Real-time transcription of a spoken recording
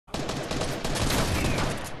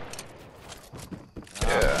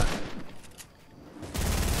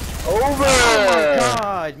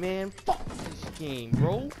game,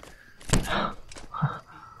 bro.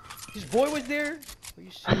 His boy was there? Are you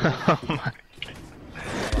serious? Oh my.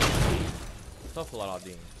 Stuff.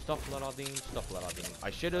 I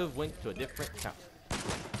should have went to a different town.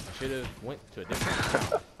 I should have went to a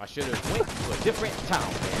different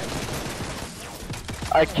town, man.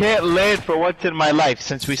 I can't land for once in my life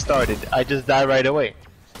since we started. I just die right away.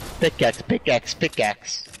 Pickaxe, pickaxe,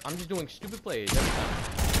 pickaxe. I'm just doing stupid plays every time.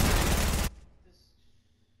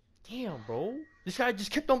 Damn, bro. This guy just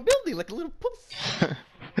kept on building like a little pussy.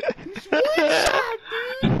 He's one shot,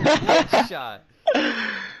 dude. One shot.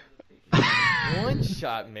 One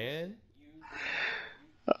shot, man.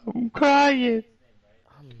 I'm crying.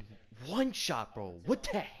 One shot, bro. What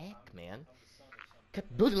the heck, man?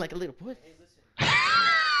 Kept building like a little pussy.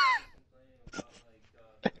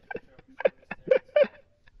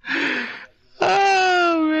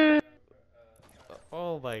 Oh man.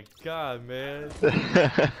 Oh my god, man.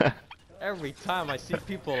 Every time I see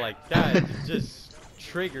people like that, it just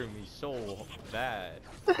trigger me so bad.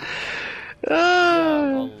 Ya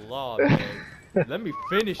Allah, man. Let me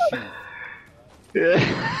finish you.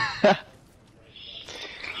 Yeah.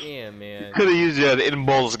 Damn, man. Could have used your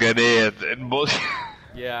inbox grenade.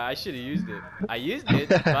 Yeah, I should have used it. I used it,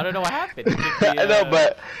 but I don't know what happened. I know,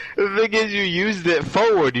 but the thing is, you used it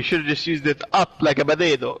forward. You should have just used it up like a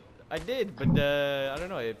bandido. I did, but I don't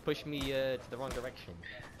know. It pushed me to the wrong direction.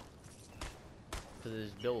 To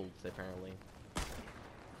this builds, apparently.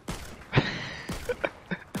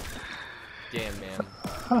 Damn, man.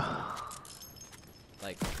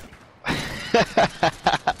 Like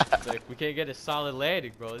we can't get a solid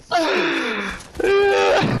landing, bro.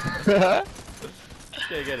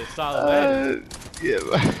 Can't get a solid landing.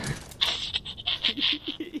 Yeah.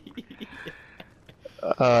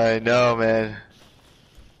 I know, man.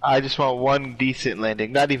 I just want one decent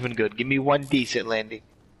landing. Not even good. Give me one decent landing.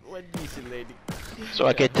 One decent landing. So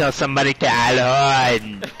I can tell somebody to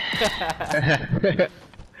Alon.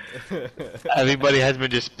 Everybody has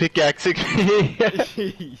been just pickaxing me.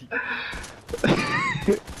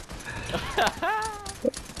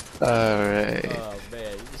 Alright. Oh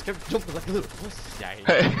man, you just kept jumping like a little pussy.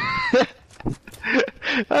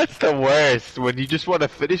 That's the worst, when you just want to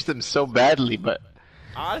finish them so badly, but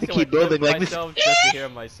honestly, I keep building like myself this. just to hear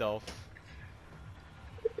myself.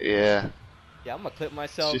 Yeah. Yeah, I'm gonna clip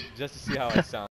myself just to see how I sound.